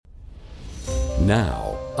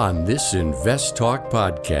Now, on this Invest Talk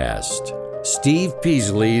podcast, Steve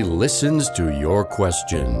Peasley listens to your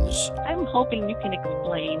questions. I'm hoping you can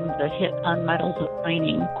explain the hit on metals of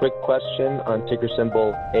mining. Quick question on ticker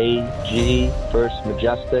symbol AG, First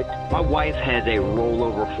Majestic. My wife has a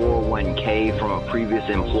rollover 401k from a previous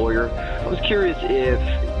employer. I was curious if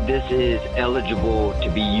this is eligible to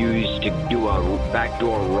be used to do a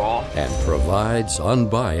backdoor Roth. And provides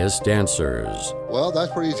unbiased answers. Well,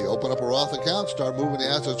 that's pretty easy. Open up a Roth account, start moving the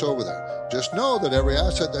assets over there. Just know that every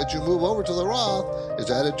asset that you move over to the Roth is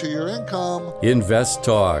added to your income. Invest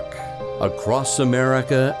Talk. Across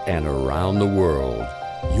America and around the world.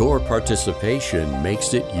 Your participation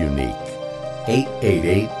makes it unique.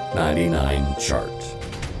 888-99-CHART.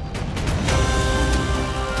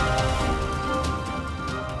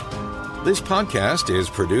 This podcast is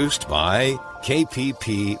produced by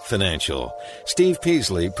KPP Financial. Steve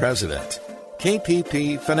Peasley, President.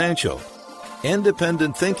 KPP Financial.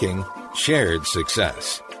 Independent thinking, shared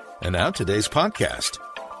success. And now today's podcast.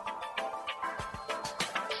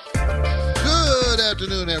 Good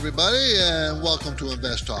afternoon, everybody, and welcome to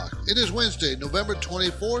Invest Talk. It is Wednesday, November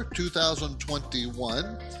 24,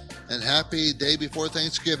 2021, and happy day before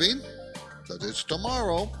Thanksgiving, because it's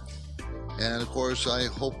tomorrow. And, of course, I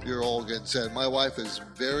hope you're all getting set. My wife is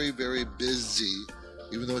very, very busy,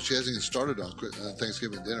 even though she hasn't even started on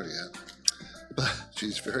Thanksgiving dinner yet. But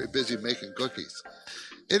she's very busy making cookies.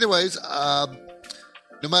 Anyways,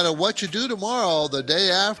 no matter what you do tomorrow, the day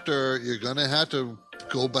after, you're going to have to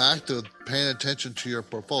go back to paying attention to your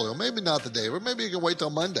portfolio. Maybe not the day, or maybe you can wait till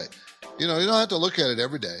Monday. You know, you don't have to look at it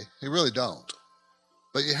every day. You really don't.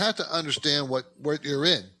 But you have to understand what you're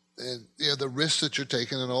in. And the risks that you're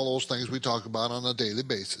taking and all those things we talk about on a daily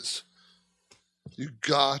basis. You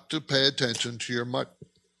got to pay attention to your money.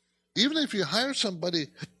 Even if you hire somebody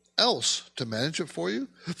else to manage it for you,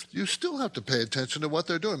 you still have to pay attention to what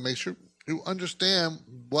they're doing. Make sure you understand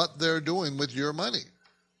what they're doing with your money.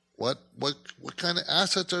 What kind of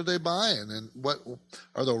assets are they buying? And what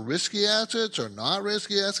are they, risky assets or not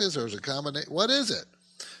risky assets, or is it a combination? What is it?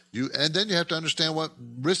 And then you have to understand what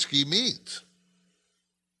risky means.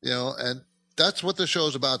 And that's what the show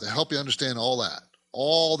is about, to help you understand all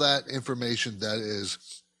that information that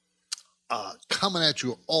is coming at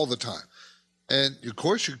you all the time. And, of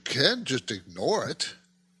course, you can just ignore it,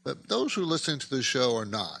 but those who listen to the show are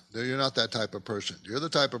not. You're not that type of person. You're the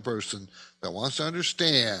type of person that wants to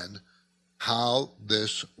understand how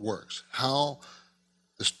this works, how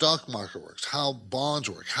the stock market works, how bonds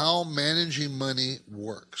work, how managing money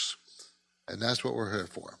works. And that's what we're here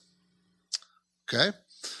for. Okay?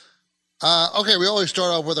 Okay, we always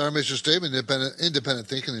start off with our mission statement: independent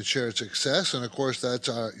thinking and shared success. And, of course, that's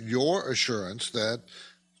your assurance that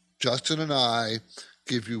Justin and I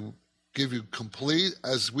give you complete,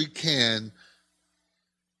 as we can,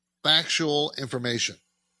 factual information.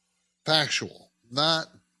 Factual, not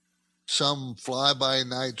some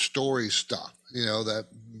fly-by-night story stuff, that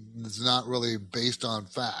is not really based on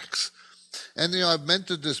facts. And, I've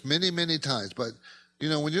mentioned this many, many times, but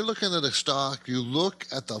when you're looking at a stock, you look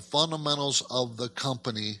at the fundamentals of the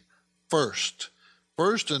company first.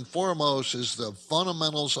 First and foremost is the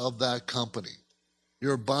fundamentals of that company.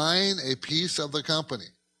 You're buying a piece of the company.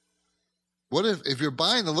 What if you're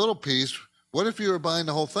buying a little piece, what if you were buying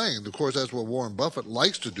the whole thing? Of course, that's what Warren Buffett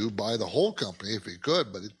likes to do, buy the whole company if he could.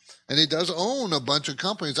 And he does own a bunch of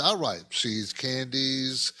companies outright. See's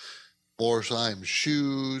Candies, Borsheim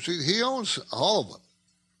Shoes. He owns all of them.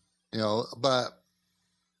 But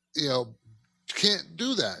you can't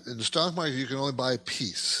do that. In the stock market, you can only buy a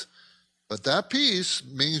piece. But that piece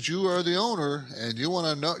means you are the owner, and you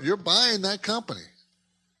want to know, you're buying that company.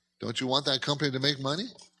 Don't you want that company to make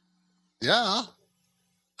money? Yeah.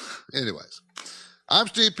 Anyways, I'm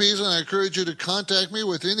Steve Peasley, and I encourage you to contact me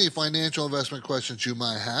with any financial investment questions you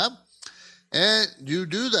might have. And you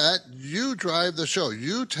do that, you drive the show.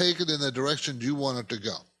 You take it in the direction you want it to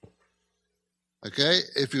go. Okay?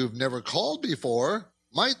 If you've never called before,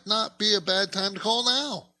 might not be a bad time to call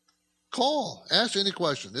now. Call. Ask any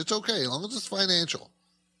question. It's okay, as long as it's financial.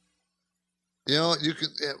 You can.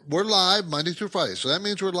 We're live Monday through Friday. So that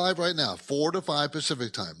means we're live right now, 4 to 5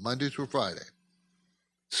 Pacific time, Monday through Friday.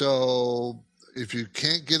 So if you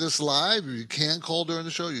can't get us live, if you can't call during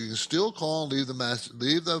the show, you can still call and leave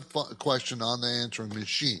the question on the answering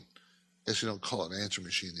machine. I guess you don't call it an answer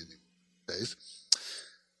machine these days.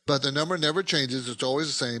 But the number never changes. It's always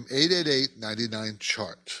the same,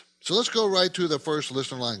 888-99-CHART. So let's go right to the first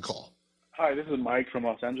listener line call. Hi, this is Mike from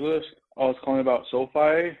Los Angeles. I was calling about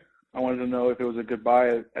SoFi. I wanted to know if it was a good buy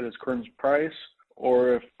at its current price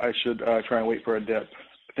or if I should try and wait for a dip.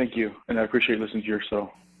 Thank you, and I appreciate listening to your show.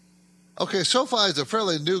 Okay, SoFi is a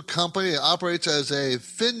fairly new company. It operates as a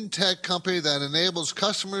fintech company that enables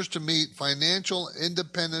customers to meet financial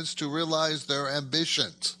independence to realize their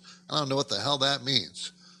ambitions. I don't know what the hell that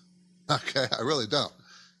means. Okay, I really don't.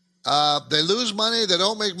 They lose money, they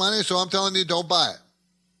don't make money, so I'm telling you, don't buy it.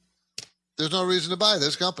 There's no reason to buy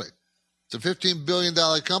this company. It's a $15 billion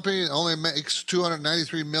company. It only makes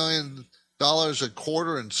 $293 million a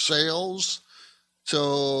quarter in sales.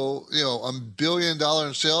 So, $1 billion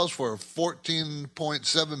in sales for a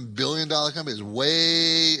 $14.7 billion company is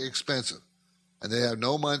way expensive. And they have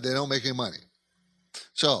no money, they don't make any money.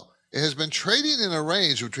 So, it has been trading in a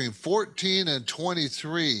range between 14 and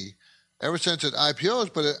 23 ever since it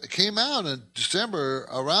IPOs, but it came out in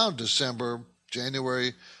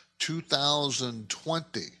January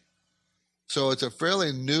 2020. So it's a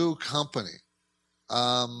fairly new company.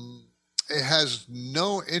 It has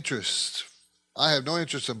no interest. I have no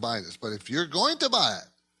interest in buying this, but if you're going to buy it,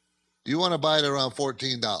 you want to buy it around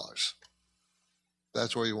 $14.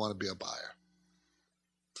 That's where you want to be a buyer.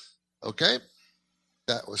 Okay?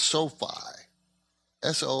 That was SoFi.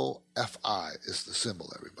 SOFI is the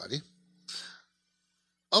symbol, everybody.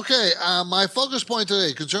 Okay, my focus point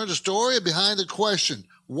today concerns a story behind the question,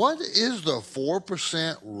 what is the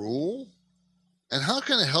 4% rule? And how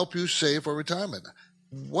can it help you save for retirement?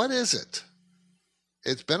 What is it?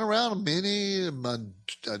 It's been around a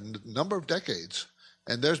number of decades,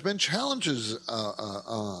 and there's been challenges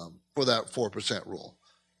for that 4% rule.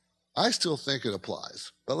 I still think it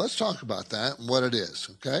applies, but let's talk about that and what it is,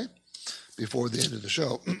 okay? Before the end of the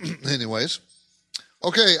show. Anyways.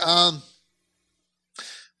 Okay,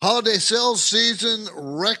 holiday sales season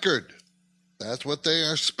record. That's what they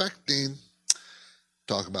are expecting.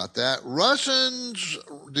 Talk about that. Russians,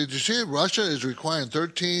 did you see Russia is requiring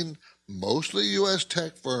 13 mostly U.S.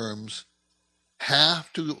 tech firms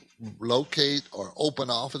have to locate or open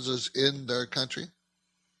offices in their country?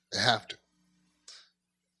 They have to.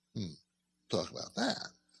 Talk about that.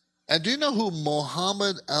 And do you know who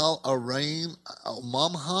Mohammed Al-Arian,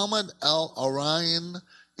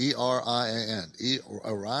 E-R-I-N,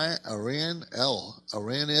 Arian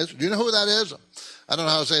is? Do you know who that is? I don't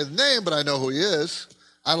know how to say the name, but I know who he is.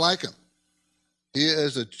 I like him. He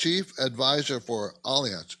is the chief advisor for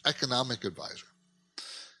Allianz, economic advisor.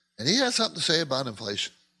 And he has something to say about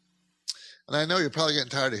inflation. And I know you're probably getting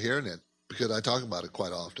tired of hearing it because I talk about it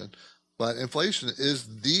quite often. But inflation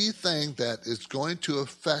is the thing that is going to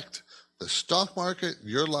affect the stock market,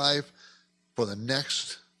 your life, for the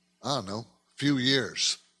next, few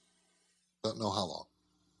years. Don't know how long.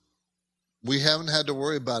 We haven't had to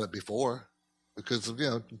worry about it before because,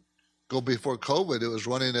 go before COVID, it was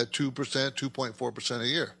running at 2%, 2.4% a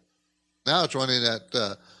year. Now it's running at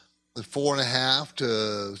 4.5%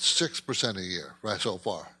 to 6% a year, right, so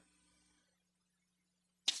far.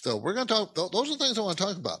 So we're going to talk, those are the things I want to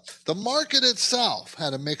talk about. The market itself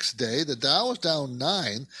had a mixed day. The Dow was down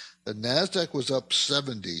 9, the NASDAQ was up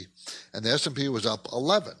 70, and the S&P was up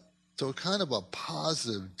 11. So kind of a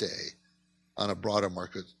positive day on a broader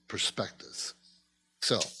market perspective.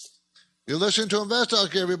 So you're listening to Invest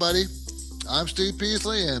Talk, everybody. I'm Steve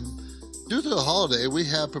Peasley, and due to the holiday, we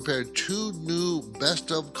have prepared 2 new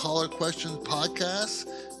Best of Caller Questions podcasts.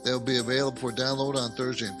 They'll be available for download on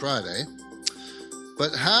Thursday and Friday.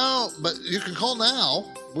 But you can call now.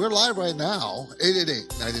 We're live right now,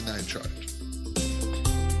 888-99-CHART.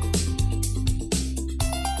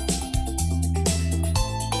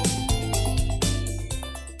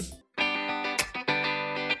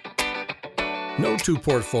 No two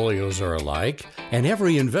portfolios are alike, and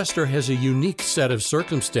every investor has a unique set of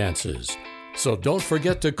circumstances. So don't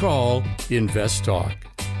forget to call Invest Talk,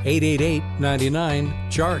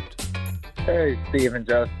 888-99-CHART. Hey, Steve and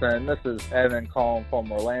Justin. This is Evan calling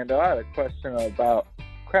from Orlando. I had a question about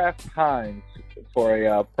Kraft Heinz for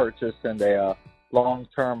a purchase and a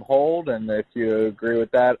long-term hold, and if you agree with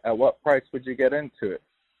that, at what price would you get into it?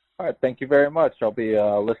 All right, thank you very much. I'll be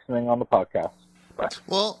listening on the podcast. Bye.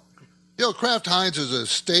 Well, Kraft Heinz is a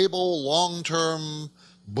stable, long-term,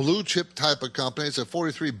 blue-chip type of company. It's a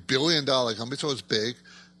 $43 billion company, so it's big.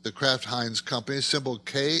 The Kraft Heinz Company, symbol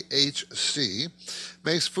KHC,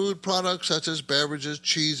 makes food products such as beverages,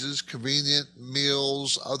 cheeses, convenient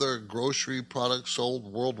meals, other grocery products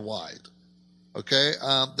sold worldwide. Okay,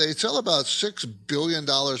 they sell about $6 billion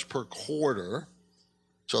per quarter,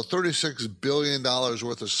 so $36 billion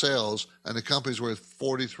worth of sales, and the company's worth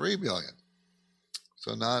 $43 billion.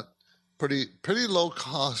 So not pretty low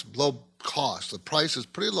cost. The price is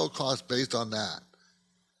pretty low cost based on that.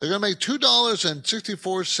 They're going to make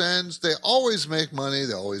 $2.64. They always make money.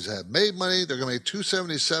 They always have made money. They're going to make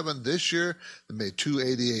 $2.77 this year. They made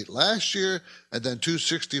 $2.88 last year, and then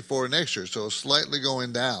 $2.64 next year. So slightly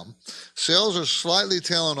going down. Sales are slightly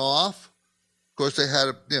tailing off. Of course, they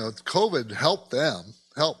had, COVID helped them.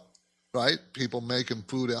 Right? People making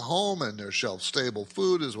food at home, and their shelf-stable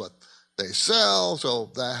food is what they sell,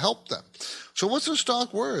 so that helped them. So what's the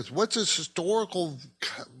stock worth? What's its historical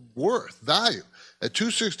value at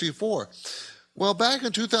 $2.64? Well, back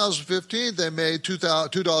in 2015, they made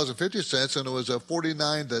 $2.50, and it was a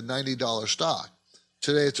 $49 to $90 stock.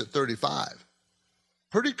 Today, it's at $35.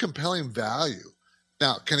 Pretty compelling value.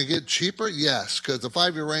 Now, can it get cheaper? Yes, because the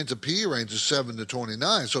 5-year range, the PE range is 7 to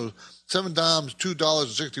 29. So 7 times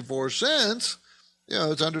 $2.64,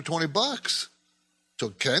 it's under $20. So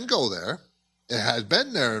it can go there. It has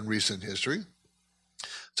been there in recent history.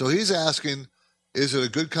 So he's asking, is it a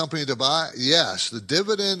good company to buy? Yes. The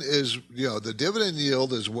dividend is, the dividend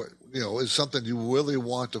yield is what, is something you really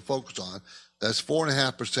want to focus on. That's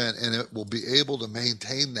 4.5%, and it will be able to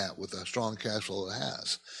maintain that with a strong cash flow it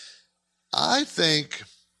has. I think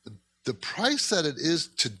the price that it is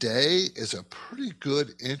today is a pretty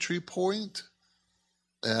good entry point.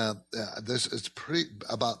 It's pretty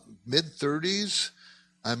about mid-30s.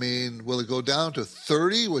 I mean, will it go down to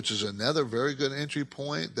 30, which is another very good entry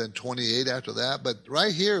point, then 28 after that? But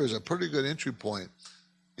right here is a pretty good entry point.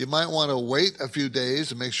 You might want to wait a few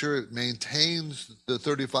days and make sure it maintains the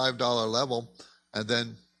 $35 level and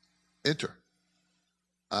then enter.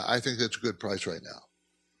 I think that's a good price right now.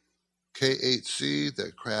 K8C,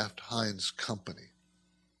 the Kraft Heinz Company.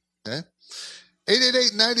 Okay?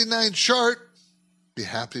 888-99-CHART. Be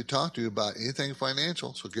happy to talk to you about anything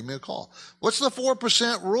financial, so give me a call. What's the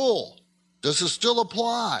 4% rule? Does it still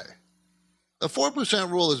apply? The 4%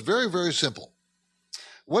 rule is very, very simple.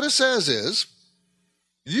 What it says is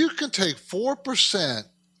you can take 4%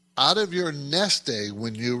 out of your nest egg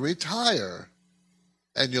when you retire,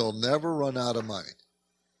 and you'll never run out of money.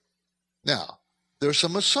 Now, there's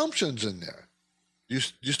some assumptions in there. You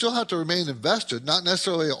still have to remain invested, not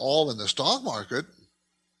necessarily all in the stock market,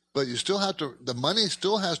 but you still have to, the money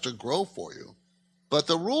still has to grow for you. But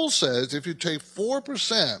the rule says if you take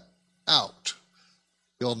 4% out,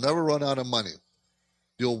 you'll never run out of money.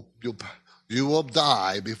 You will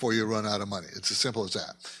die before you run out of money. It's as simple as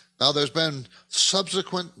that. Now, there's been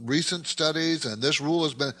subsequent recent studies, and this rule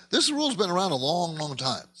has been around a long, long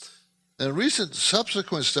time. And recent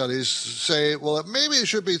subsequent studies say, well, maybe it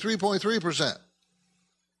should be 3.3%.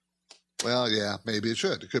 Well, yeah, maybe it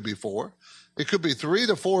should. It could be 4. It could be 3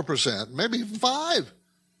 to 4%, maybe even 5,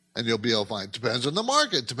 and you'll be able to find. Depends on the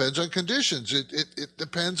market, depends on conditions. It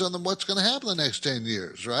depends on what's going to happen the next 10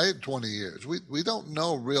 years, right? 20 years. We don't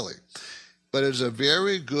know really, but it's a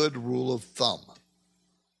very good rule of thumb.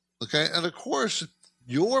 Okay, and of course,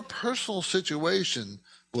 your personal situation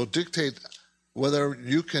will dictate whether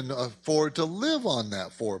you can afford to live on that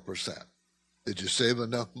 4%. Did you save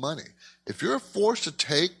enough money? If you're forced to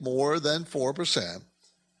take more than 4%,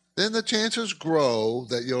 then the chances grow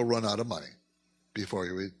that you'll run out of money before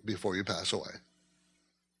you pass away.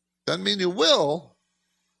 Doesn't mean you will,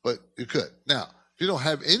 but you could. Now, if you don't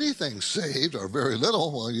have anything saved or very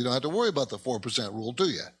little, well, you don't have to worry about the 4% rule, do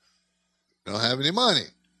you? You don't have any money.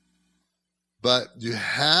 But you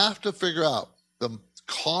have to figure out the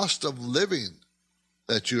cost of living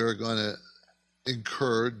that you're going to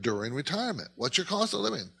incur during retirement. What's your cost of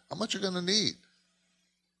living? How much you're going to need?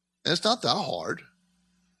 And it's not that hard.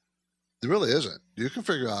 It really isn't. You can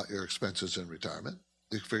figure out your expenses in retirement.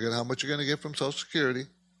 You can figure out how much you're going to get from Social Security.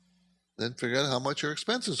 Then figure out how much your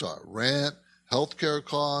expenses are. Rent, healthcare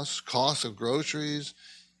costs, cost of groceries,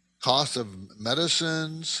 cost of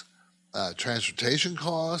medicines, transportation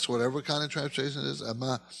costs, whatever kind of transportation it is.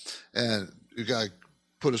 And you got to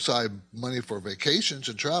put aside money for vacations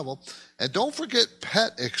and travel. And don't forget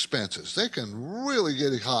pet expenses. They can really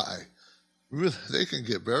get high. They can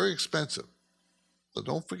get very expensive. So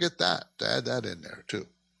don't forget that, to add that in there too.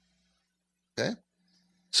 Okay?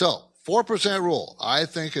 So, 4% rule. I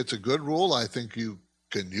think it's a good rule. I think you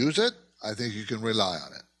can use it. I think you can rely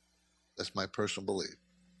on it. That's my personal belief.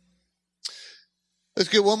 Let's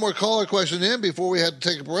get one more caller question in before we have to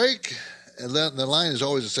take a break. And then the line is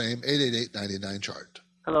always the same, 888-99-CHART.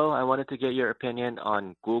 Hello, I wanted to get your opinion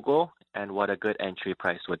on Google and what a good entry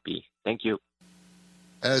price would be. Thank you.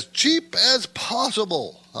 As cheap as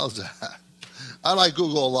possible. How's that? I like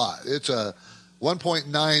Google a lot. It's a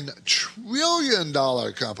 $1.9 trillion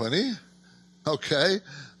company. Okay.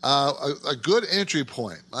 A good entry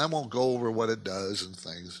point. I won't go over what it does and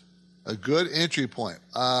things. A good entry point.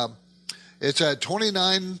 It's at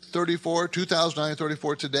 29.34,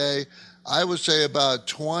 2,934 today. I would say about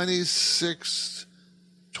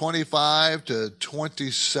 26.25 to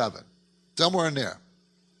 27, somewhere in there.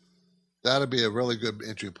 That'd be a really good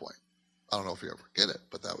entry point. I don't know if you ever get it,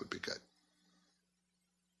 but that would be good.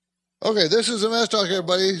 Okay, this is Invest Talk,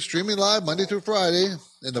 everybody. Streaming live Monday through Friday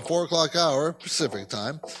in the 4 o'clock hour Pacific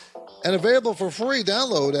time. And available for free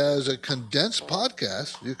download as a condensed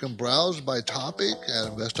podcast. You can browse by topic at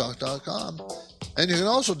investtalk.com. And you can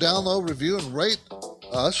also download, review, and rate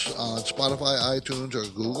us on Spotify, iTunes, or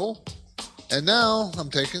Google. And now I'm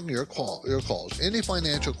taking your calls. Any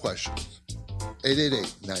financial questions?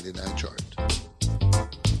 888-99-CHART.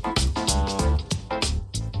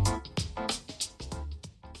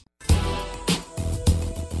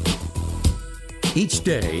 Each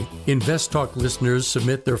day, Invest Talk listeners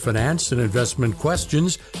submit their finance and investment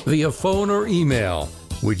questions via phone or email.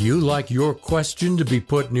 Would you like your question to be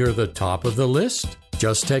put near the top of the list?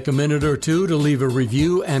 Just take a minute or two to leave a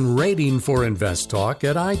review and rating for Invest Talk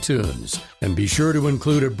at iTunes. And be sure to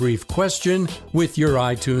include a brief question with your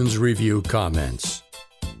iTunes review comments.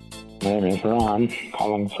 My name is Ron,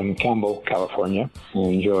 calling from Campbell, California. I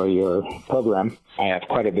enjoy your program. I have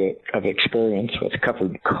quite a bit of experience with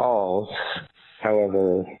covered calls.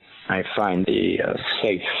 However, I find the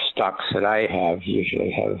safe stocks that I have usually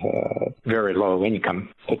have very low income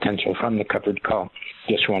potential from the covered call.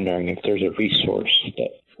 Just wondering if there's a resource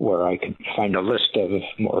where I could find a list of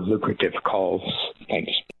more lucrative calls.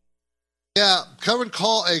 Thanks. Yeah, a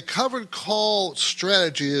covered call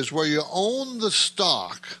strategy is where you own the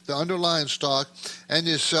stock, the underlying stock, and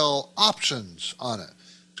you sell options on it.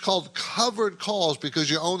 It's called covered calls because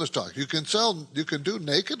you own the stock. You can do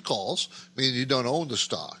naked calls, meaning you don't own the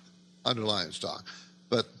stock, underlying stock,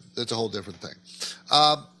 but that's a whole different thing.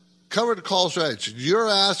 Covered call strategy. You're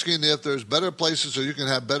asking if there's better places so you can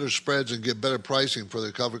have better spreads and get better pricing for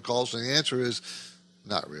the covered calls, and the answer is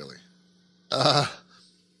not really.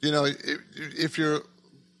 If you're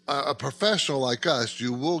a professional like us,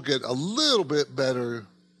 you will get a little bit better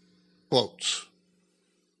quotes,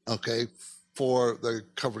 okay, for the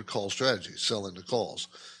covered call strategy, selling the calls.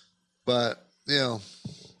 But,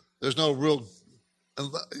 there's no real,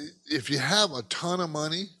 if you have a ton of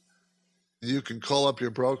money, you can call up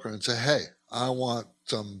your broker and say, hey, I want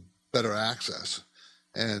some better access.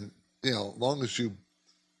 And, as long as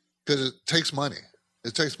because it takes money.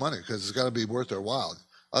 It takes money because it's got to be worth their while.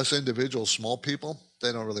 Us individual small people,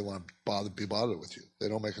 they don't really want to be bothered with you. They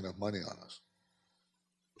don't make enough money on us.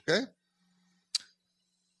 Okay?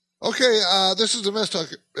 Okay, this is Invest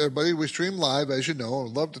Talk, everybody. We stream live, as you know,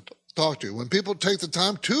 and love to talk to you. When people take the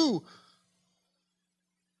time to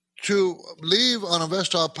leave on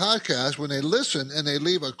Invest Talk podcast, when they listen and they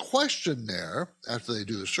leave a question there after they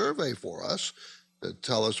do the survey for us to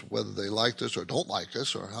tell us whether they liked us or don't like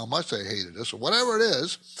us or how much they hated us or whatever it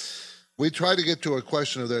is, we try to get to a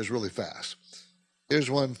question of theirs really fast.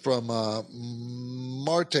 Here's one from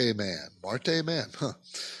Marte Man. Marte Man, huh?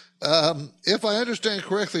 If I understand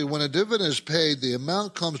correctly, when a dividend is paid, the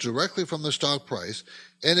amount comes directly from the stock price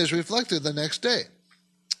and is reflected the next day.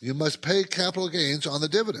 You must pay capital gains on the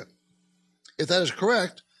dividend. If that is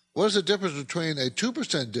correct, what is the difference between a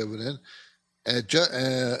 2% dividend and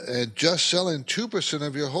just selling 2%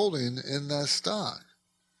 of your holding in that stock?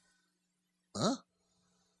 Huh?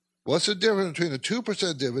 What's the difference between a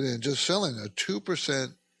 2% dividend and just selling a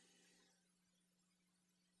 2%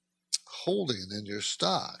 holding in your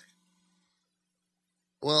stock?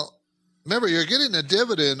 Well, remember, you're getting a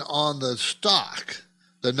dividend on the stock,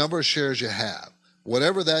 the number of shares you have,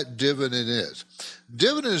 whatever that dividend is.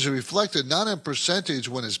 Dividend is reflected not in percentage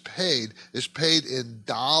when it's paid in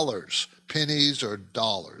dollars, pennies or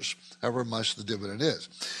dollars, however much the dividend is.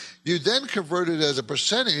 You then convert it as a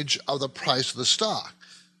percentage of the price of the stock.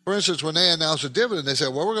 For instance, when they announce a dividend, they say,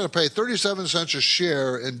 well, we're going to pay 37 cents a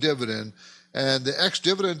share in dividend, and the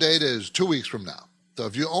ex-dividend date is 2 weeks from now. So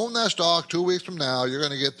if you own that stock 2 weeks from now, you're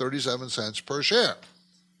going to get 37 cents per share.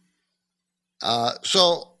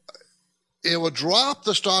 So it will drop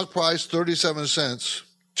the stock price 37 cents,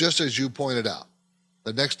 just as you pointed out.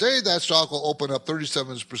 The next day, that stock will open up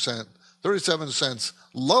 37 cents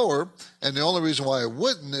lower, and the only reason why it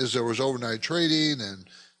wouldn't is there was overnight trading, and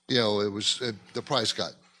the price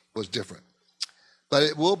was different. But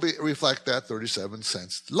it will reflect that 37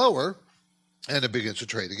 cents lower, and it begins to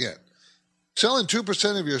trade again. Selling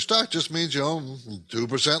 2% of your stock just means you own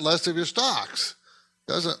 2% less of your stocks.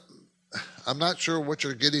 I'm not sure what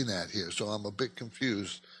you're getting at here, so I'm a bit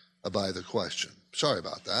confused by the question. Sorry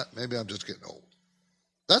about that. Maybe I'm just getting old.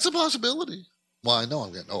 That's a possibility. Well, I know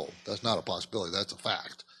I'm getting old. That's not a possibility. That's a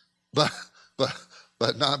fact. But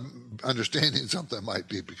but not understanding something might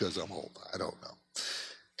be because I'm old. I don't know.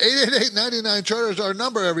 888-99-CHART is our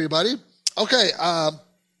number, everybody. Okay,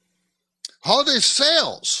 holiday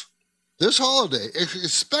sales. This holiday is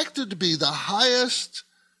expected to be the highest,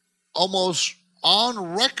 almost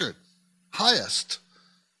on record, highest,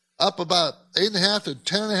 up about 8.5% to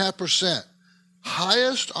 10.5%.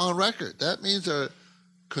 Highest on record. That means the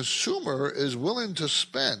consumer is willing to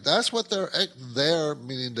spend. That's what their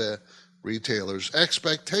meaning the retailers'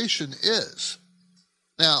 expectation is.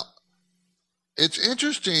 Now, it's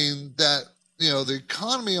interesting that, the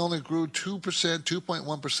economy only grew 2%,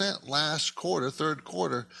 2.1% last quarter, third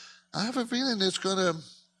quarter. I have a feeling it's gonna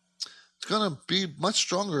be much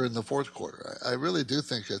stronger in the fourth quarter. I really do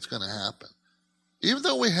think it's going to happen. Even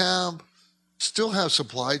though we still have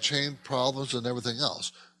supply chain problems and everything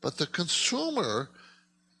else, but the consumer,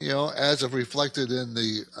 as of reflected in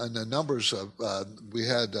the numbers of we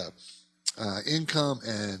had income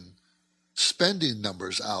and spending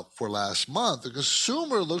numbers out for last month, the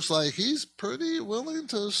consumer looks like he's pretty willing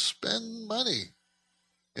to spend money.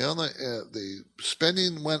 The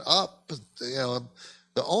spending went up.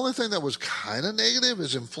 The only thing that was kind of negative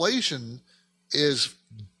is inflation is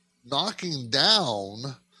knocking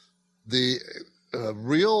down the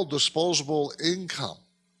real disposable income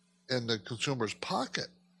in the consumer's pocket.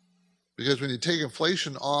 Because when you take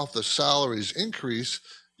inflation off the salaries increase,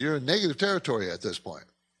 you're in negative territory at this point.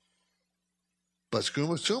 But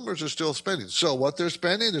consumers are still spending. So what they're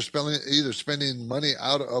either spending money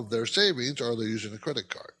out of their savings or they're using a credit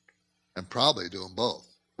card. And probably doing both.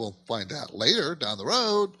 We'll find out later down the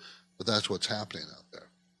road, but that's what's happening out there.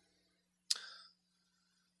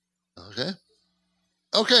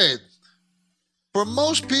 Okay. For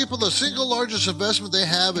most people, the single largest investment they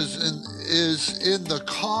have is in the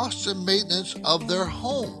costs and maintenance of their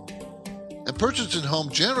home. And purchasing a home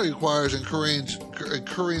generally requires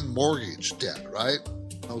incurring mortgage debt, right?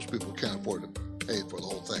 Most people can't afford to pay for the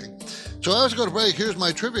whole thing. So as we go to break, here's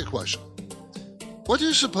my trivia question. What do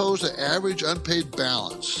you suppose the average unpaid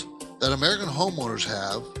balance that American homeowners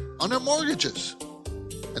have on their mortgages?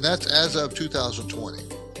 And that's as of 2020.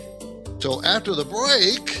 So after the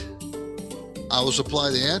break, I will supply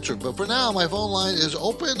the answer. But for now, my phone line is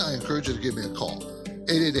open. I encourage you to give me a call.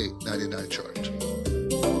 888-99-CHART.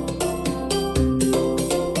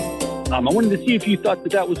 I wanted to see if you thought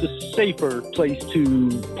that was a safer place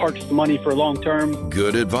to park the money for long term.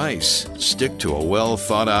 Good advice. Stick to a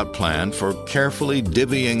well-thought-out plan for carefully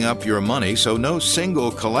divvying up your money so no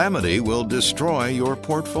single calamity will destroy your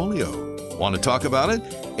portfolio. Want to talk about it?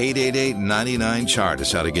 888-99-CHART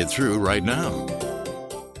is how to get through right now.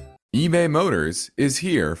 eBay Motors is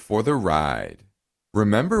here for the ride.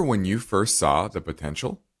 Remember when you first saw the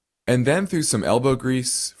potential? And then through some elbow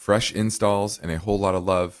grease, fresh installs, and a whole lot of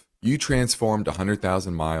love, you transformed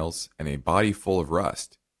 100,000 miles and a body full of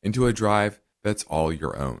rust into a drive that's all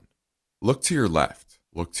your own. Look to your left.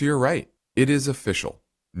 Look to your right. It is official.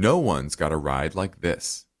 No one's got a ride like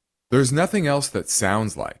this. There's nothing else that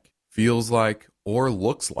sounds like, feels like, or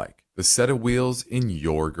looks like the set of wheels in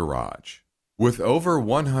your garage. With over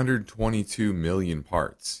 122 million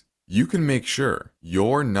parts, you can make sure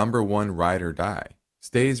your number one ride or die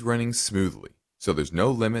stays running smoothly, so there's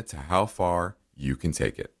no limit to how far you can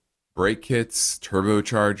take it. Brake kits,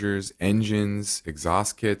 turbochargers, engines,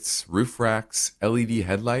 exhaust kits, roof racks, LED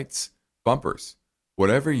headlights, bumpers,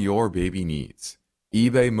 whatever your baby needs,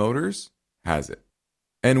 eBay Motors has it.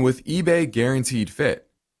 And with eBay Guaranteed Fit,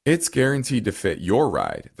 it's guaranteed to fit your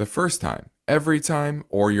ride the first time, every time,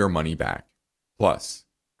 or your money back. Plus,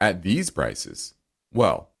 at these prices,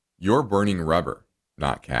 well, you're burning rubber,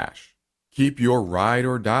 not cash. Keep your ride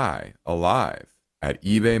or die alive at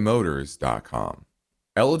ebaymotors.com.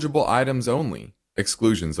 Eligible items only.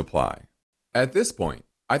 Exclusions apply. At this point,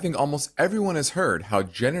 I think almost everyone has heard how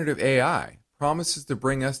generative AI promises to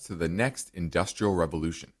bring us to the next industrial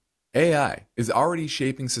revolution. AI is already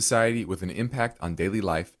shaping society with an impact on daily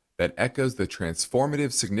life that echoes the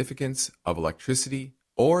transformative significance of electricity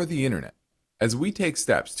or the internet. As we take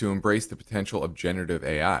steps to embrace the potential of generative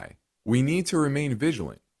AI, we need to remain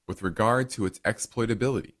vigilant with regard to its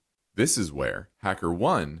exploitability. This is where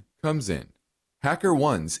HackerOne comes in.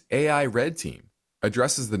 HackerOne's AI Red Team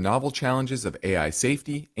addresses the novel challenges of AI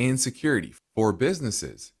safety and security for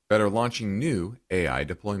businesses that are launching new AI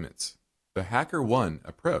deployments. The HackerOne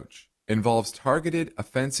approach involves targeted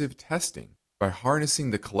offensive testing by harnessing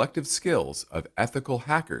the collective skills of ethical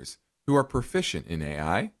hackers who are proficient in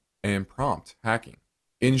AI and prompt hacking.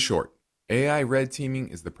 In short, AI red teaming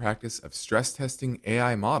is the practice of stress testing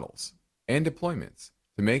AI models and deployments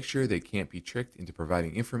to make sure they can't be tricked into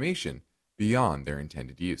providing information beyond their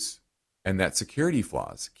intended use. and that security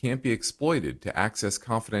flaws can't be exploited to access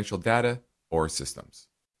confidential data or systems.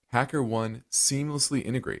 HackerOne seamlessly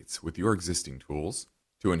integrates with your existing tools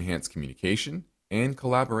to enhance communication and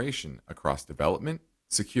collaboration across development,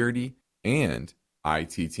 security, and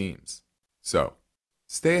IT teams. So,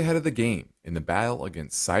 stay ahead of the game in the battle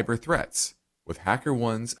against cyber threats with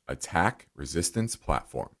HackerOne's attack resistance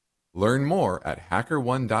platform. Learn more at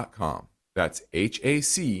hackerone.com. That's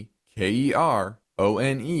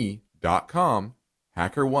HackerOne.com,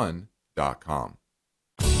 hackerone.com.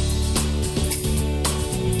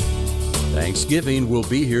 Thanksgiving will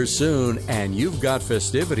be here soon, and you've got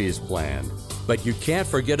festivities planned. But you can't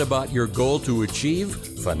forget about your goal to achieve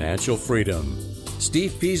financial freedom.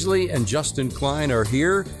 Steve Peasley and Justin Klein are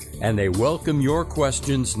here, and they welcome your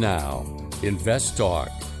questions now. Invest Talk,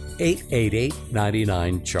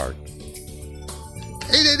 888-99-CHART.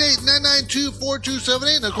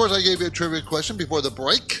 888-992-4278. And of course, I gave you a trivia question before the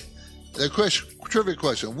break. The trivia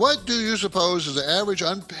question: what do you suppose is the average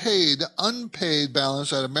unpaid balance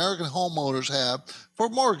that American homeowners have for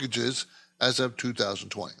mortgages as of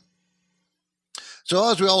 2020?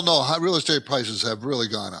 So as we all know, real estate prices have really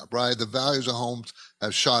gone up, right? The values of homes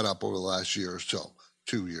have shot up over the last year or so,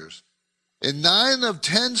 2 years. In 9 of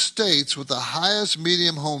 10 states with the highest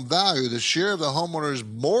median home value, the share of the homeowner's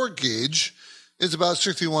mortgage is about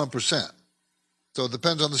 61%. So it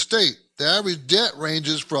depends on the state. The average debt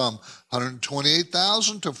ranges from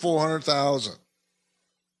 $128,000 to $400,000.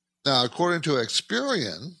 Now, according to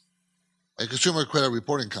Experian, a consumer credit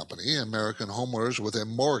reporting company, American homeowners with a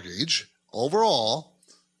mortgage overall,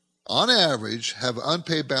 on average, have an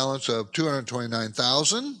unpaid balance of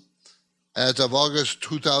 $229,000. As of August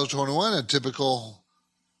 2021, a typical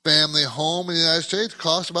family home in the United States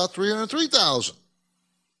costs about $303,000.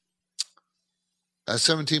 That's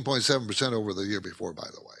 17.7% over the year before, by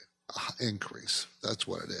the way. Increase. That's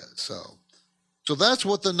what it is. So that's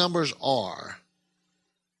what the numbers are.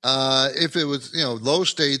 If it was,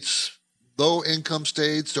 low income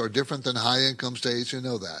states are different than high income states, you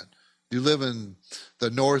know that. You live in the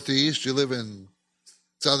Northeast, you live in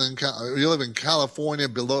you live in California,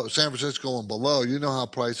 below San Francisco and below, you know how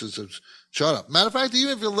prices have shot up. Matter of fact,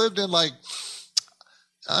 even if you lived in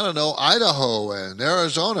Idaho and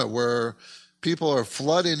Arizona, where people are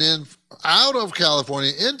flooding in out of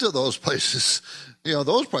California into those places,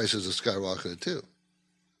 those prices have skyrocketed too.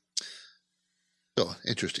 So,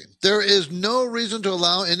 interesting. There is no reason to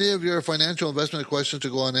allow any of your financial investment questions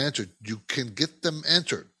to go unanswered. You can get them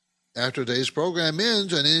answered. After today's program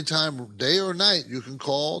ends, and any time, day or night, you can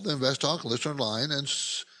call the Invest Talk listener line and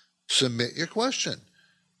submit your question.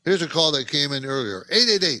 Here's a call that came in earlier,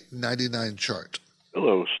 888-99-CHART.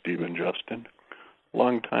 Hello, Steve and Justin.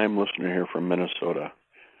 Long-time listener here from Minnesota.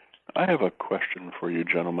 I have a question for you,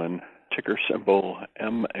 gentlemen. Ticker symbol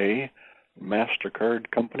MA,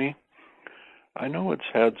 MasterCard Company. I know it's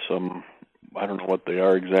had some, I don't know what they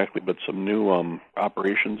are exactly, but some new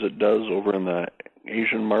operations it does over in the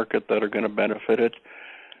Asian market that are going to benefit it.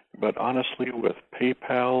 But honestly, with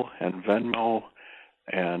PayPal and Venmo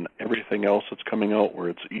and everything else that's coming out where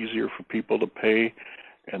it's easier for people to pay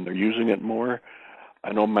and they're using it more,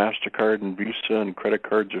 I know MasterCard and Visa and credit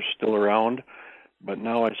cards are still around, but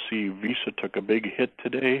now I see Visa took a big hit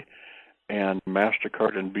today, and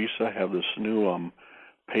MasterCard and Visa have this new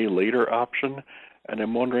pay later option, and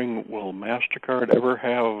I'm wondering, will MasterCard ever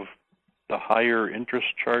have the higher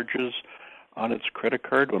interest charges on its credit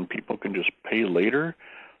card when people can just pay later?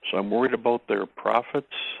 So I'm worried about their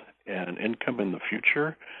profits and income in the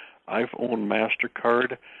future. I've owned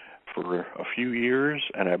MasterCard for a few years,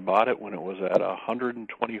 and I bought it when it was at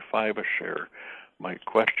 $125 a share. My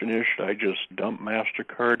question is, should I just dump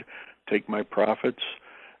MasterCard, take my profits,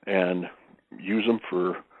 and use them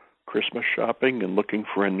for Christmas shopping and looking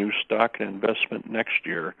for a new stock and investment next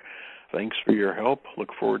year? Thanks for your help.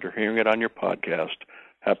 Look forward to hearing it on your podcast.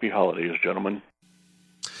 Happy holidays, gentlemen.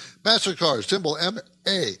 MasterCard, symbol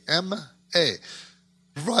M-A,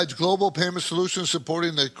 provides global payment solutions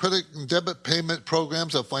supporting the credit and debit payment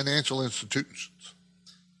programs of financial institutions.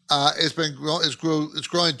 It's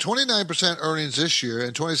growing 29% earnings this year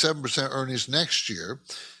and 27% earnings next year.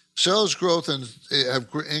 Sales growth have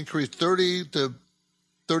increased 30 to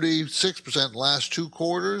 36% in the last 2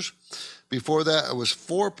 quarters. Before that, it was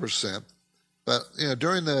 4%. But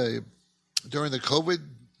during the COVID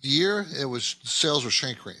year, sales were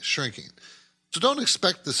shrinking. So don't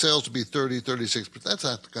expect the sales to be 30,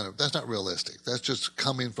 36%. That's not realistic. That's just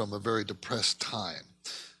coming from a very depressed time.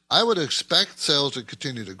 I would expect sales to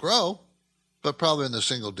continue to grow, but probably in the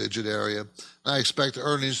single-digit area. And I expect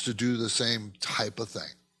earnings to do the same type of thing.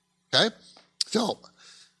 Okay? So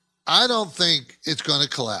I don't think it's going to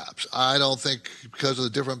collapse. I don't think because of the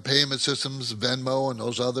different payment systems, Venmo and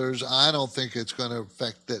those others, I don't think it's going to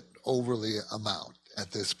affect it overly amount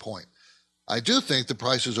at this point. I do think the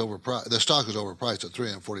price is overpriced. The stock is overpriced at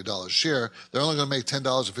 $340 a share. They're only going to make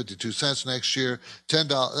 $10.52 next year.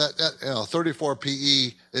 $10, 34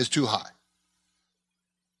 PE is too high.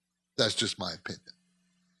 That's just my opinion.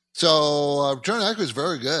 So return on equity is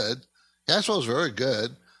very good. Cash flow is very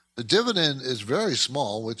good. The dividend is very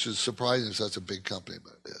small, which is surprising if that's a big company,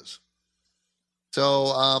 but it is. So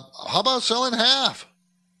how about selling half?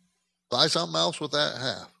 Buy something else with that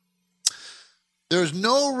half. There's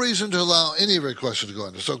no reason to allow any of your questions to go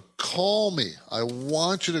under. So call me. I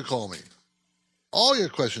want you to call me. All your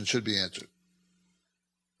questions should be answered.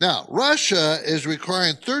 Now, Russia is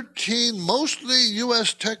requiring 13 mostly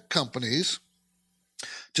U.S. tech companies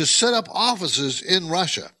to set up offices in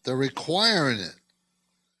Russia. They're requiring it.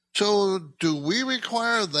 So do we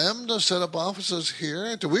require them to set up offices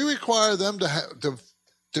here? Do we require them to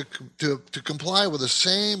comply with the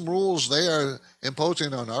same rules they are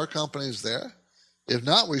imposing on our companies there? If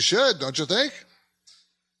not, we should, don't you think?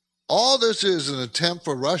 All this is an attempt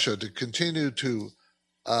for Russia to continue to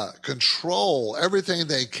control everything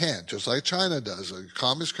they can, just like China does. A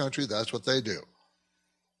communist country, that's what they do.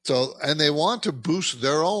 So, and they want to boost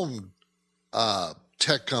their own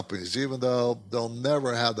tech companies, even though they'll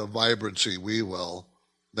never have the vibrancy we will,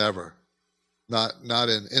 never. Not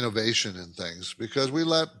in innovation and things, because we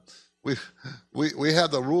have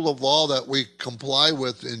the rule of law that we comply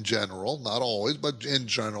with in general, not always, but in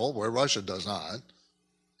general, where Russia does not.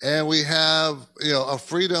 And we have, a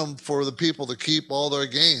freedom for the people to keep all their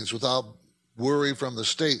gains without worry from the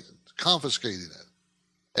state confiscating it.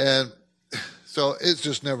 And so it's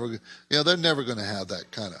just never, they're never going to have that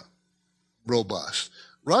kind of robust.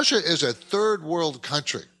 Russia is a third world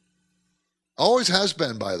country. Always has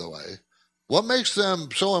been, by the way. What makes them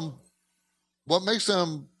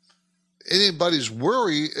anybody's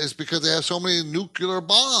worry is because they have so many nuclear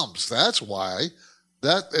bombs. That's why.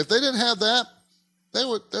 That if they didn't have that,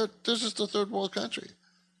 they're just a third world country.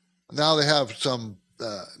 Now they have some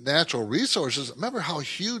natural resources. Remember how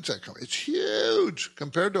huge that country is. It's huge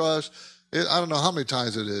compared to us. I don't know how many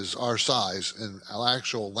times it is our size in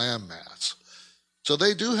actual land mass. So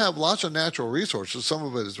they do have lots of natural resources. Some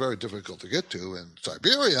of it is very difficult to get to in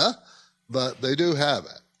Siberia, but they do have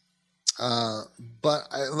it. But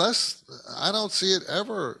unless I don't see it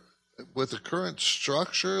ever with the current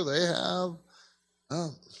structure they have,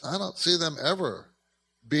 I don't see them ever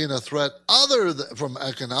being a threat other than from an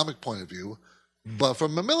economic point of view, but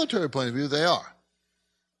from a military point of view, they are.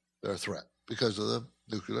 They're a threat because of the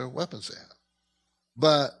nuclear weapons they have.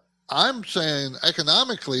 But I'm saying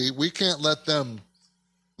economically, we can't let them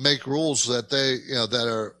make rules that that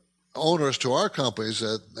are onerous to our companies,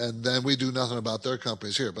 and then we do nothing about their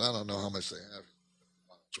companies here. But I don't know how much they have.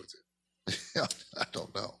 With you. I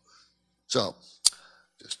don't know. So,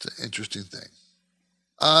 just an interesting thing.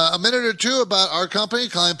 A minute or two about our company,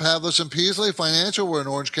 Klein Pavlis and Peasley Financial. We're in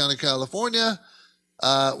Orange County, California.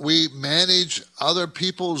 We manage other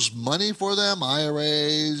people's money for them,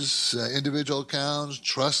 IRAs, individual accounts,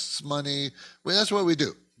 trusts money. That's what we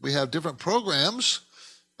do. We have different programs.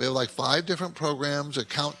 We have like 5 different programs,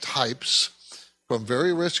 account types, from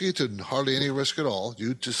very risky to hardly any risk at all.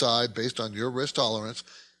 You decide based on your risk tolerance.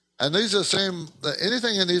 And these are the same,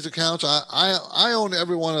 anything in these accounts, I own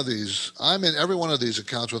every one of these. I'm in every one of these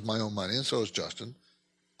accounts with my own money, and so is Justin.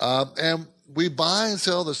 And we buy and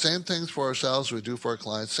sell the same things for ourselves as we do for our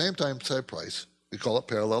clients, same time, same price. We call it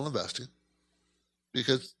parallel investing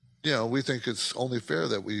because, we think it's only fair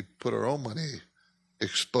that we put our own money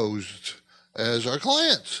exposed as our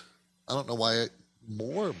clients. I don't know why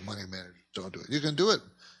more money managers don't do it. You can do it.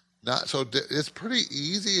 It's pretty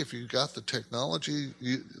easy if you got the technology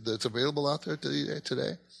that's available out there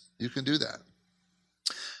today. You can do that.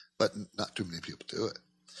 But not too many people do it.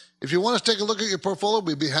 If you want us to take a look at your portfolio,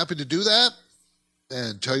 we'd be happy to do that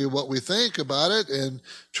and tell you what we think about it and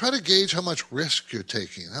try to gauge how much risk you're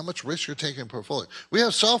taking in portfolio. We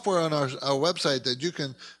have software on our website that you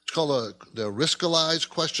can, it's called the Riskalyze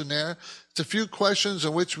questionnaire. It's a few questions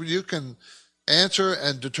in which you can answer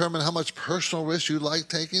and determine how much personal risk you like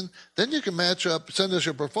taking. Then you can match up, send us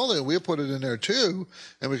your portfolio. We'll put it in there too,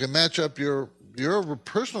 and we can match up your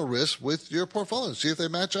personal risk with your portfolio and see if they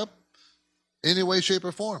match up any way, shape,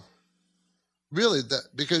 or form. Really,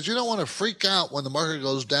 because you don't want to freak out when the market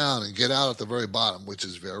goes down and get out at the very bottom, which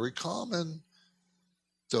is very common.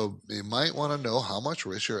 So you might want to know how much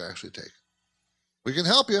risk you're actually taking. We can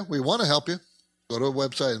help you. We want to help you. Go to our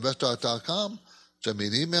website, investtalk.com, send me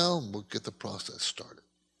an email, and we'll get the process started.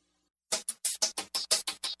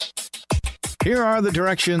 Here are the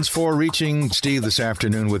directions for reaching Steve this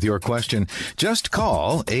afternoon with your question. Just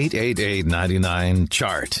call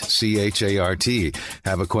 888-99-CHART, C-H-A-R-T.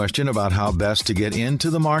 Have a question about how best to get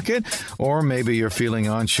into the market, or maybe you're feeling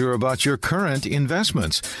unsure about your current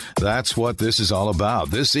investments. That's what this is all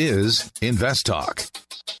about. This is Invest Talk.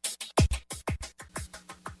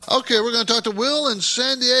 Okay, we're going to talk to Will in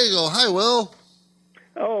San Diego. Hi, Will.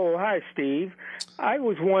 Oh, hi, Steve. I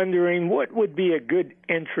was wondering what would be a good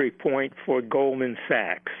entry point for Goldman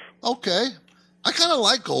Sachs. Okay. I kind of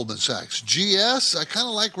like Goldman Sachs. GS, I kind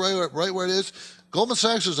of like right where it is. Goldman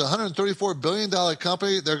Sachs is a $134 billion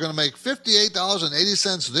company. They're going to make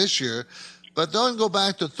 $58.80 this year, but then go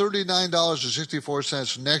back to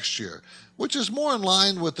 $39.64 next year, which is more in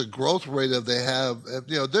line with the growth rate that they have.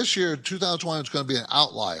 This year, 2020, is going to be an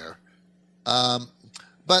outlier.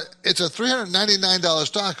 But it's a $399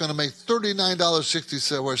 stock going to make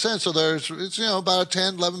 $39.64. So it's about a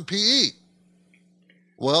 10, 11 PE.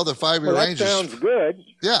 Well, the 5-year range sounds good.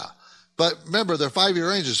 Yeah. But remember, their 5-year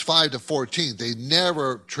range is 5 to 14. They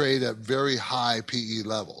never trade at very high PE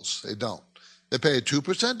levels. They don't. They pay a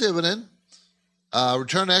 2% dividend.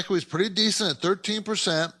 Return on equity is pretty decent at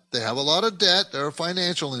 13%. They have a lot of debt. They're a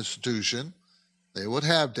financial institution. They would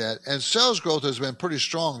have debt. And sales growth has been pretty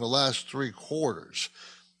strong the last 3 quarters.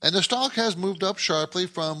 And the stock has moved up sharply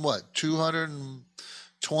from,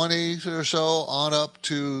 220 or so on up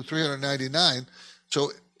to 399.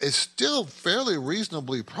 So it's still fairly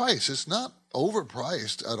reasonably priced. It's not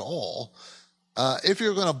overpriced at all. If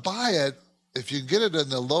you're going to buy it, if you get it in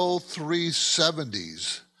the low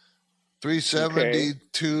 370s,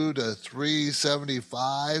 372 to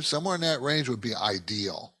 375, somewhere in that range would be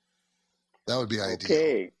ideal. That would be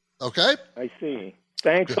ideal. Okay? I see.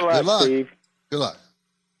 Thanks a lot, Good luck. Steve. Good luck.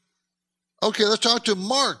 Okay, let's talk to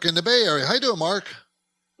Mark in the Bay Area. How you doing, Mark?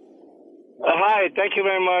 Hi, thank you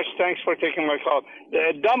very much. Thanks for taking my call.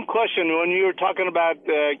 Dumb question. When you were talking about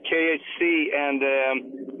KHC and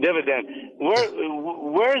dividend,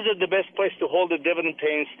 where is it the best place to hold a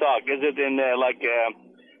dividend-paying stock? Is it in a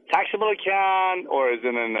taxable account, or is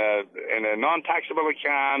it in a non-taxable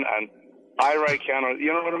account, an IRA account? Or,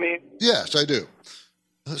 you know what I mean? Yes, I do.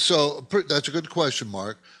 So that's a good question,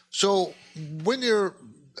 Mark. So when you're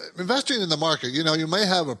investing in the market, you may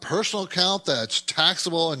have a personal account that's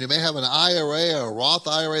taxable, and you may have an IRA or a Roth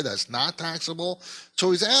IRA that's not taxable.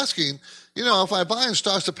 So he's asking, if I buy in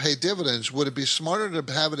stocks to pay dividends, would it be smarter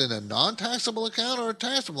to have it in a non-taxable account or a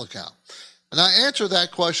taxable account? And I answer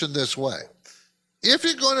that question this way. If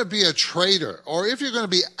you're going to be a trader, or if you're going to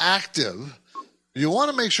be active, you want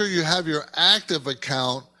to make sure you have your active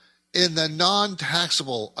account in the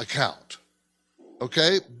non-taxable account,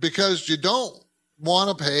 okay? Because you don't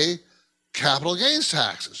want to pay capital gains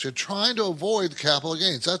taxes. You're trying to avoid capital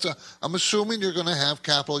gains. I'm assuming you're going to have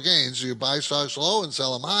capital gains. You buy stocks low and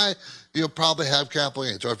sell them high, you'll probably have capital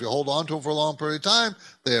gains. Or if you hold on to them for a long period of time,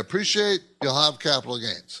 they appreciate, you'll have capital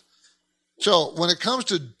gains. So when it comes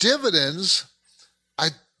to dividends,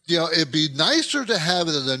 it'd be nicer to have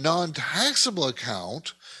it in a non-taxable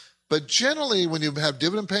account, but generally when you have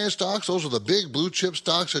dividend-paying stocks, those are the big blue chip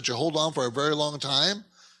stocks that you hold on for a very long time.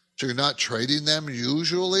 So you're not trading them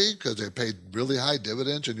usually because they pay really high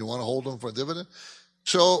dividends and you want to hold them for a dividend.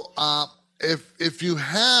 So if your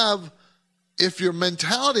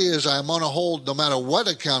mentality is I'm going to hold, no matter what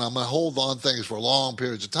account, I'm going to hold on things for long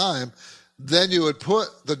periods of time, then you would put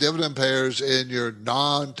the dividend payers in your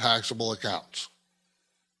non-taxable accounts.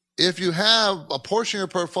 If you have a portion of your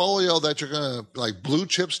portfolio that you're going to, like blue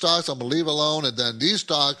chip stocks, I'm going to leave alone, and then these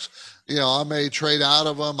stocks, I may trade out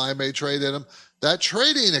of them, I may trade in them, that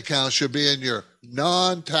trading account should be in your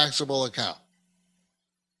non-taxable account.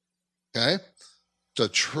 Okay?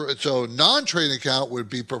 So non-trading account would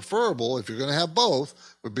be preferable, if you're going to have both,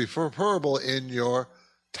 would be preferable in your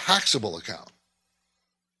taxable account.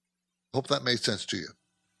 Hope that makes sense to you.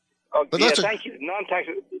 Oh, but thank you.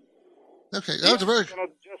 Non-taxable. Okay, that's a very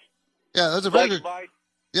good.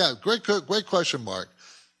 Yeah, great question, Mark.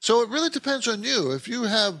 So it really depends on you. If you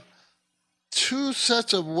have 2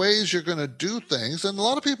 sets of ways you're going to do things, and a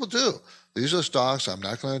lot of people do. These are stocks I'm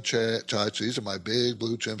not going to touch. These are my big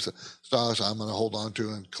blue chip stocks I'm going to hold on to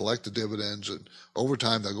and collect the dividends, and over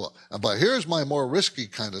time they'll go up. But here's my more risky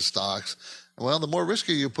kind of stocks. Well, the more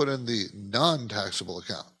risky you put in the non-taxable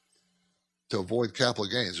account to avoid capital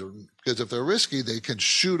gains. Because if they're risky, they can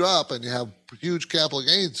shoot up and you have huge capital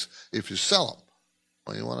gains if you sell them.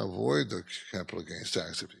 Well, you want to avoid the capital gains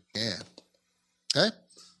tax if you can. Okay?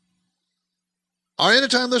 Our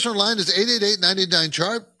anytime listener line is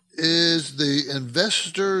 888-99-CHART, is the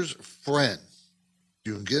investor's friend.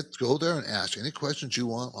 You can go there and ask any questions you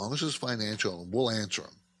want, as long as it's financial, and we'll answer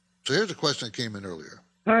them. So here's a question that came in earlier.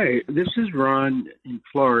 Hi, this is Ron in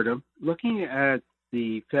Florida. Looking at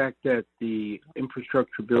the fact that the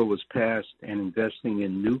infrastructure bill was passed and investing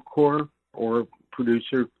in Nucor, ore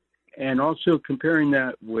producer, and also comparing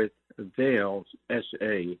that with Vale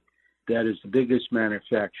SA, that is the biggest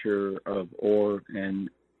manufacturer of ore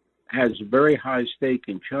and has a very high stake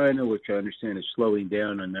in China, which I understand is slowing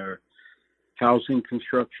down on their housing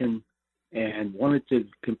construction, and wanted to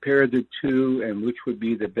compare the two and which would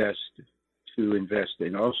be the best to invest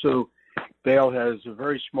in. Also, Vale has a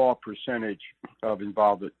very small percentage of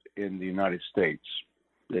involvement in the United States.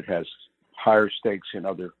 It has higher stakes in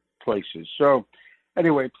other places. So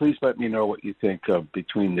anyway, please let me know what you think of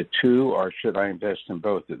between the two, or should I invest in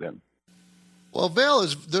both of them? Well,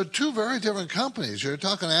 they're two very different companies. You're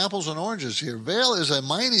talking apples and oranges here. Vale is a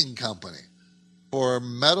mining company for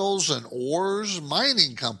metals and ores,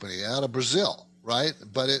 mining company out of Brazil, right?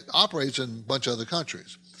 But it operates in a bunch of other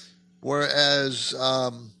countries. Whereas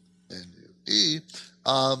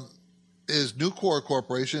is Nucor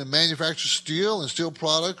Corporation and manufactures steel and steel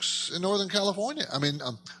products in North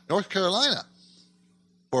Carolina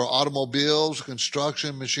for automobiles,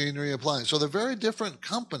 construction, machinery, appliance. So they're very different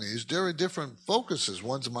companies, very different focuses.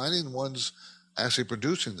 One's mining, one's actually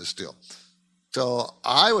producing the steel. So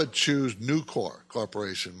I would choose Nucor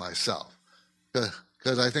Corporation myself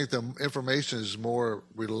because I think the information is more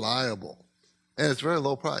reliable and it's very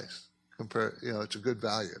low price. It's a good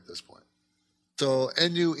value at this point. So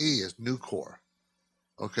NUE is Nucor.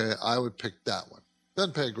 Okay, I would pick that one.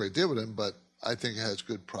 Doesn't pay a great dividend, but I think it has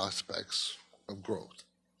good prospects of growth.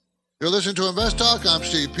 You're listening to Invest Talk. I'm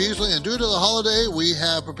Steve Peasley, and due to the holiday, we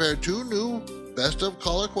have prepared two new Best of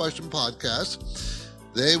Caller Question podcasts.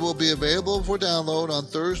 They will be available for download on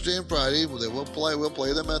Thursday and Friday. We'll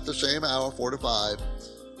play them at the same hour, 4 to 5.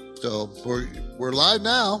 So we're live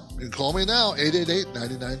now. You can call me now,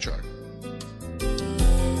 888-99-CHART.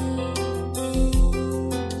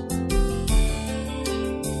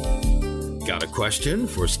 Got a question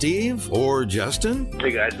for Steve or Justin?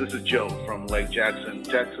 Hey guys, this is Joe from Lake Jackson,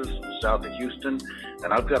 Texas, south of Houston,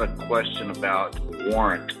 and I've got a question about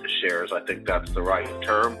warrant shares. I think that's the right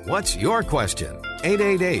term. What's your question?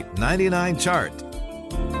 888-99-CHART.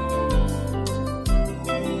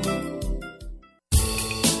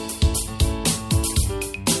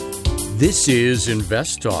 This is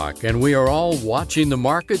Invest Talk, and we are all watching the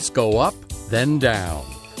markets go up, then down.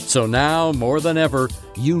 So now, more than ever,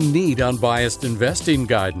 you need unbiased investing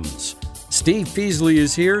guidance. Steve Peasley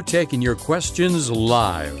is here taking your questions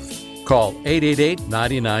live. Call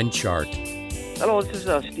 888-99-CHART. Hello, this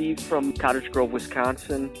is Steve from Cottage Grove,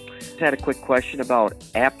 Wisconsin. Just had a quick question about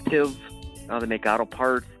Aptiv. They make auto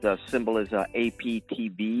parts. The symbol is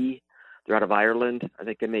APTV. They're out of Ireland. I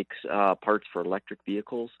think it makes parts for electric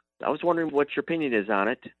vehicles. I was wondering what your opinion is on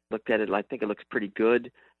it. Looked at it, I think it looks pretty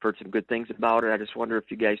good. Heard some good things about it. I just wonder if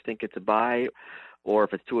you guys think it's a buy or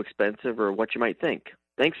if it's too expensive or what you might think.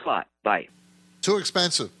 Thanks a lot. Bye. Too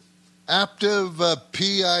expensive. Aptiv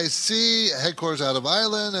PIC, headquarters out of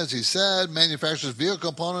Ireland, as he said, manufactures vehicle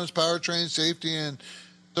components, powertrain, safety, and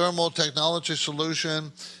thermal technology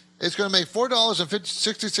solution. It's going to make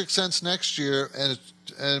 $4.66 next year, and it's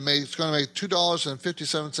going to make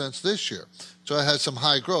 $2.57 this year. So it has some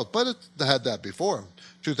high growth, but it had that before. In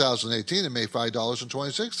 2018, it made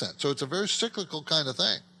 $5.26. So it's a very cyclical kind of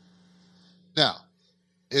thing. Now,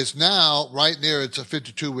 it's now right near its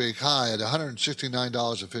 52-week high at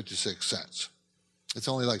 $169.56. It's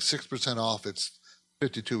only like 6% off its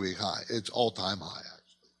 52-week high. It's all-time high,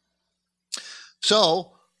 actually.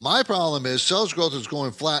 So my problem is sales growth is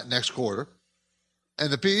going flat next quarter,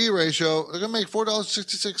 and the PE ratio, they're going to make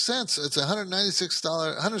 $4.66. It's a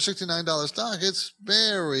 $169 stock. It's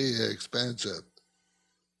very expensive.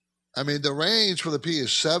 I mean, the range for the PE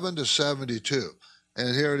is 7 to 72.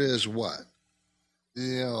 And here it is, what?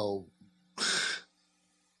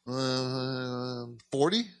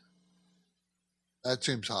 40? That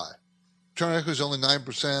seems high. Return on equity is only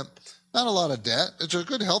 9%. Not a lot of debt. It's a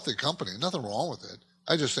good, healthy company. Nothing wrong with it.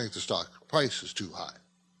 I just think the stock price is too high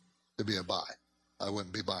to be a buy. I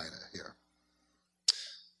wouldn't be buying it here.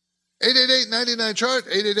 888-99-CHART,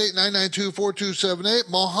 888-992-4278.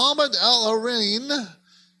 Mohammed Al-Arain,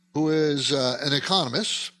 who is an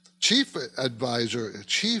economist, chief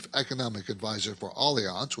economic advisor for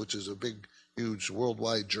Allianz, which is a big, huge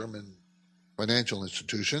worldwide German financial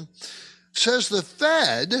institution, says the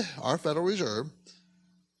Fed, our Federal Reserve,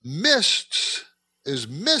 is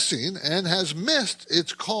missing and has missed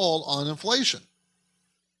its call on inflation.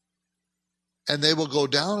 And they will go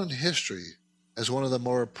down in history as one of the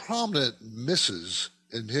more prominent misses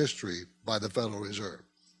in history by the Federal Reserve.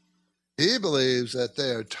 He believes that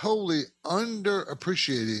they are totally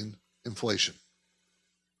underappreciating inflation.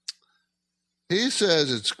 He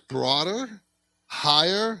says it's broader,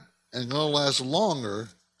 higher, and going to last longer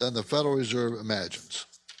than the Federal Reserve imagines.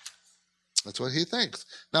 That's what he thinks.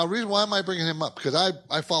 Now, the reason why am I bringing him up? Because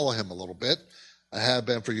I follow him a little bit. I have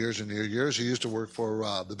been for years and years. He used to work for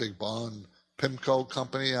the big bond PIMCO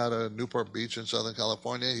company out of Newport Beach in Southern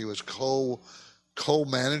California. He was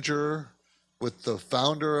co-manager with the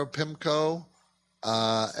founder of PIMCO,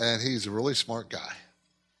 and he's a really smart guy.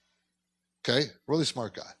 Okay, really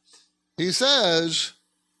smart guy. He says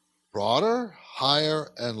broader, higher,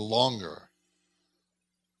 and longer.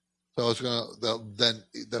 So it's then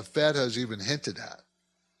the Fed has even hinted at.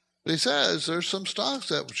 But he says there's some stocks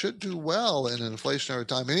that should do well in an inflationary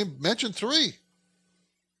time. And he mentioned 3: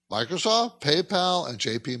 Microsoft, PayPal, and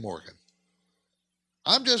JP Morgan.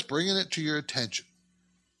 I'm just bringing it to your attention.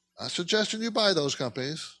 I'm suggesting you buy those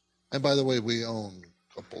companies. And by the way, we own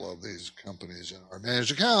a couple of these companies in our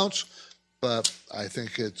managed accounts. But I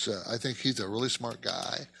think I think he's a really smart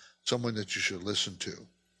guy, someone that you should listen to.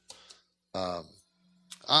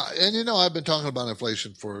 And you know, I've been talking about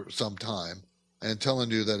inflation for some time and telling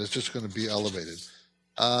you that it's just going to be elevated.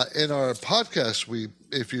 In our podcast,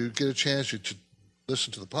 if you get a chance to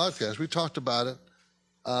listen to the podcast, we talked about it.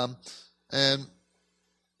 And,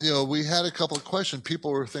 you know, we had a couple of questions. People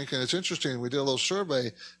were thinking, it's interesting, we did a little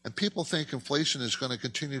survey, and people think inflation is going to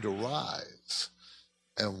continue to rise.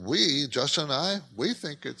 And Justin and I, we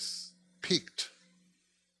think it's peaked.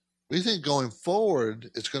 We think going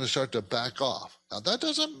forward, it's going to start to back off. Now, that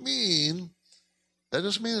doesn't mean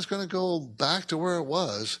it's going to go back to where it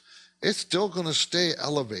was. It's still going to stay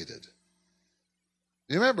elevated.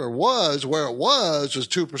 You remember, where it was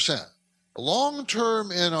 2%. Long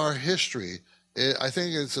term in our history, I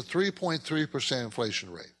think it's a 3.3%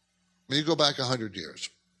 inflation rate. When you go back 100 years.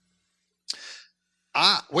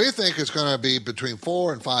 We think it's going to be between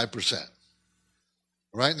 4 and 5%.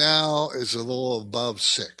 Right now, it's a little above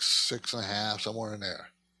 6.5, somewhere in there.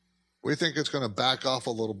 We think it's going to back off a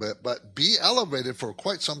little bit, but be elevated for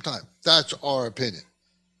quite some time. That's our opinion.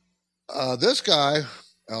 This guy,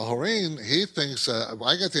 Al-Horeen, he thinks,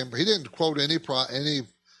 he didn't quote any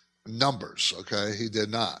numbers, okay? He did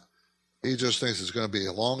not. He just thinks it's going to be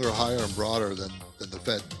longer, higher, and broader than the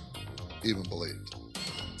Fed even believed.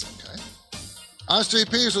 Okay. I'm Steve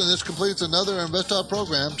Peasley, and this completes another InvestTalk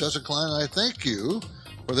program. Justin Klein and I thank you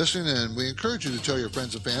for listening, and we encourage you to tell your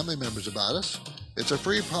friends and family members about us. It's a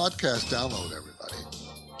free podcast download, everybody.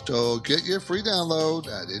 So get your free download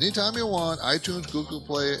at any time you want, iTunes, Google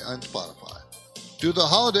Play, and Spotify. Due to the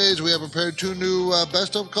holidays, we have prepared 2 new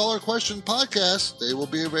Best of Caller Question podcasts. They will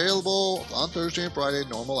be available on Thursday and Friday,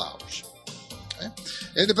 normal hours. Okay?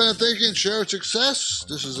 Independent thinking, share success.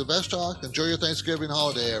 This is InvestTalk. Enjoy your Thanksgiving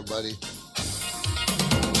holiday, everybody.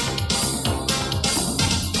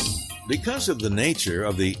 Because of the nature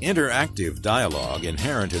of the interactive dialogue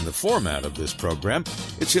inherent in the format of this program,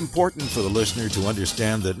 it's important for the listener to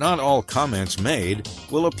understand that not all comments made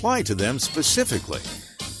will apply to them specifically.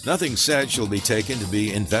 Nothing said shall be taken to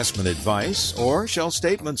be investment advice, or shall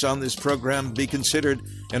statements on this program be considered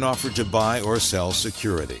an offer to buy or sell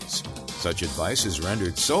securities. Such advice is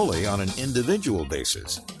rendered solely on an individual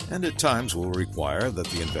basis, and at times will require that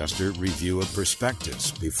the investor review a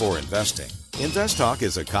prospectus before investing. InvestTalk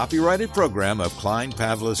is a copyrighted program of Klein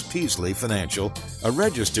Pavlis Peasley Financial, a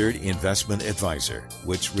registered investment advisor,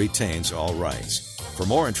 which retains all rights. For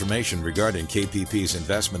more information regarding KPP's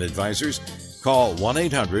investment advisors, call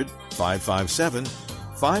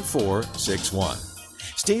 1-800-557-5461.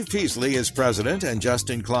 Steve Peasley is President and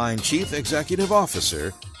Justin Klein, Chief Executive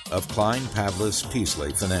Officer of Klein Pavlis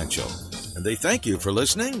Peasley Financial. And they thank you for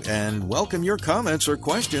listening and welcome your comments or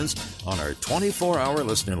questions on our 24-hour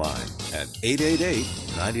listener line at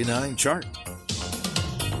 888-99-CHART.